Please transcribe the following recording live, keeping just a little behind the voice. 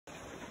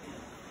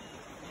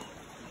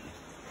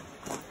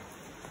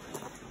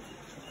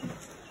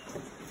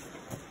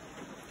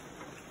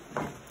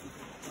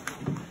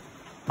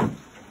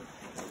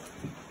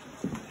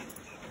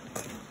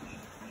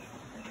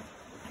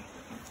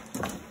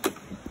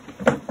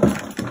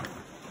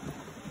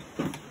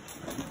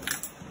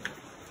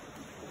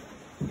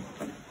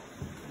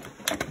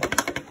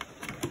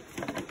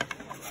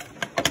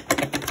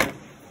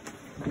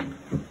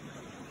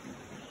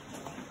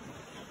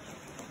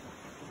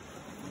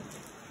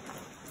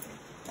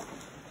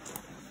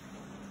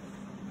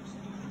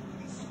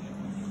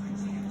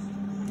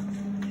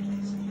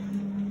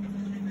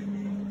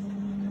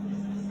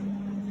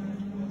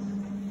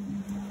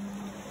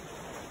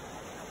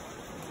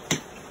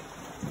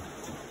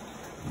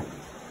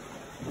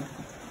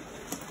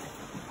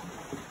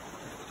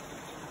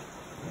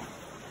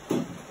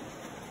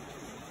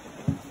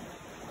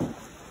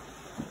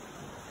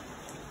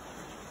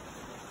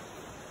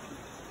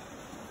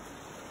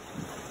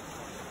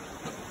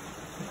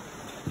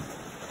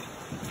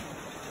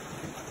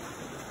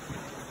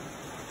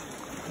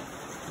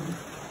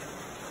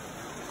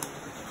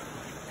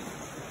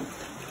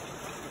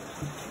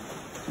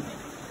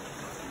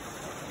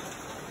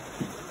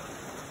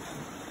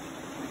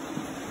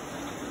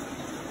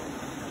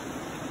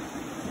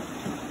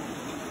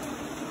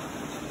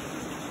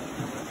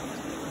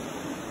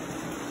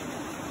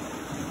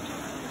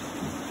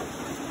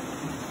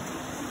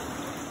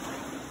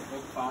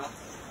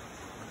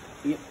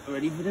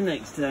ready for the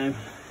next time.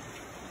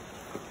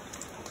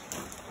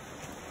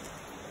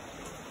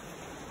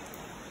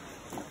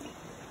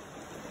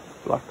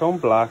 Black on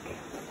black.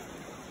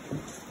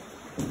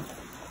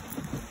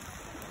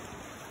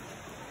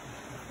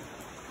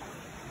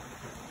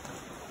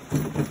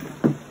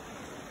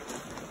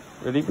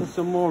 Ready for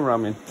some more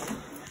ramming.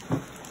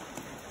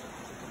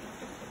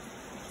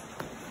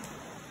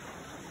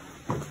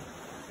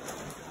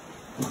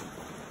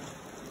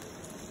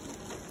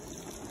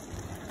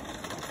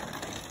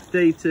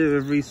 Day 2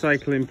 of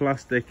recycling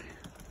plastic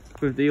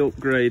with the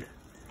upgrade.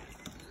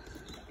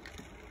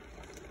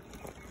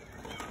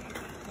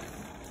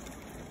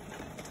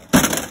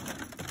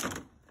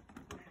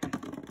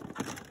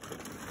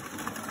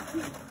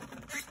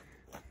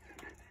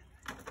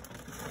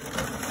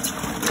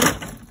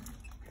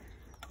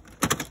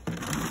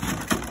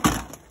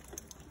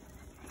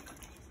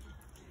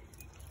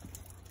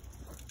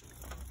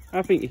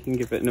 I think you can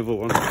give it another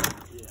one. Yeah.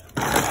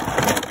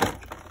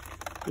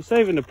 We're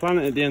saving the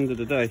planet at the end of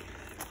the day.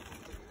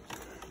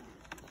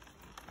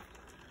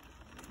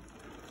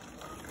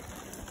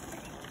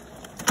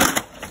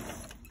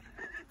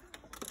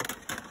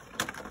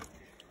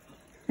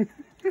 I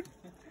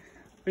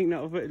think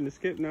that'll fit in the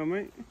skip now,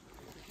 mate.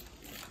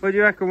 What do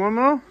you reckon, one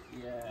more?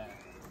 Yeah.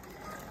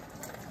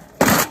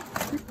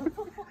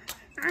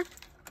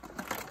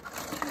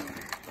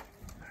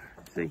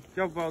 See,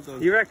 job well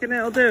done. You reckon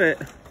it'll do it?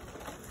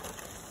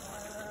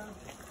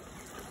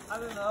 I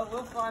don't know,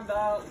 we'll find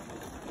out.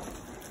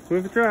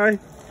 With a try.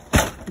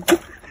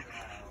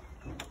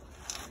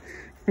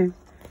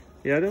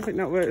 Yeah, I don't think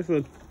that works,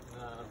 son.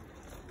 No.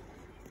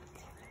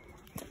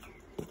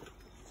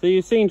 So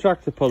you've seen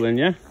tractor pulling,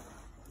 yeah?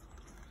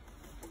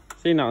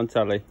 Seen that on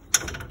telly.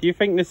 Do you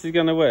think this is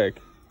going to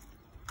work?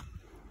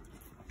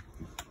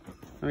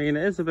 I mean,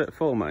 it is a bit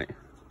full, mate.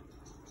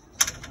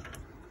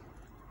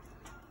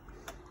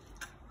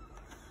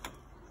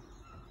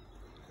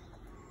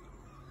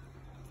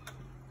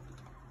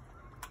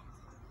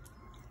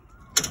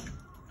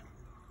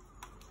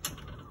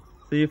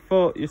 So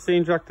you've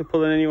seen tractor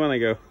pulling and you want to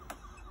go?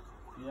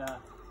 Yeah.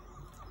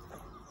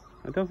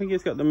 I don't think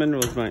it's got the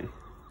minerals, mate.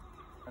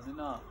 Has it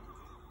not?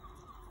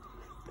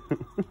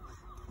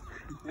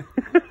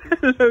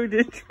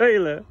 Loaded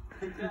trailer.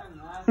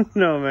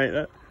 No, mate.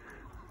 That...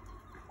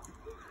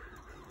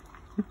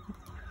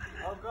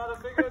 I've got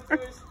a bigger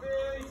twist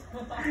speed.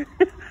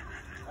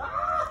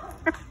 Oh,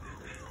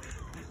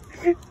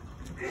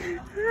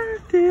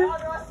 dear. How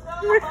do I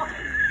stop?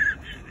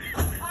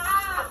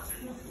 Ah!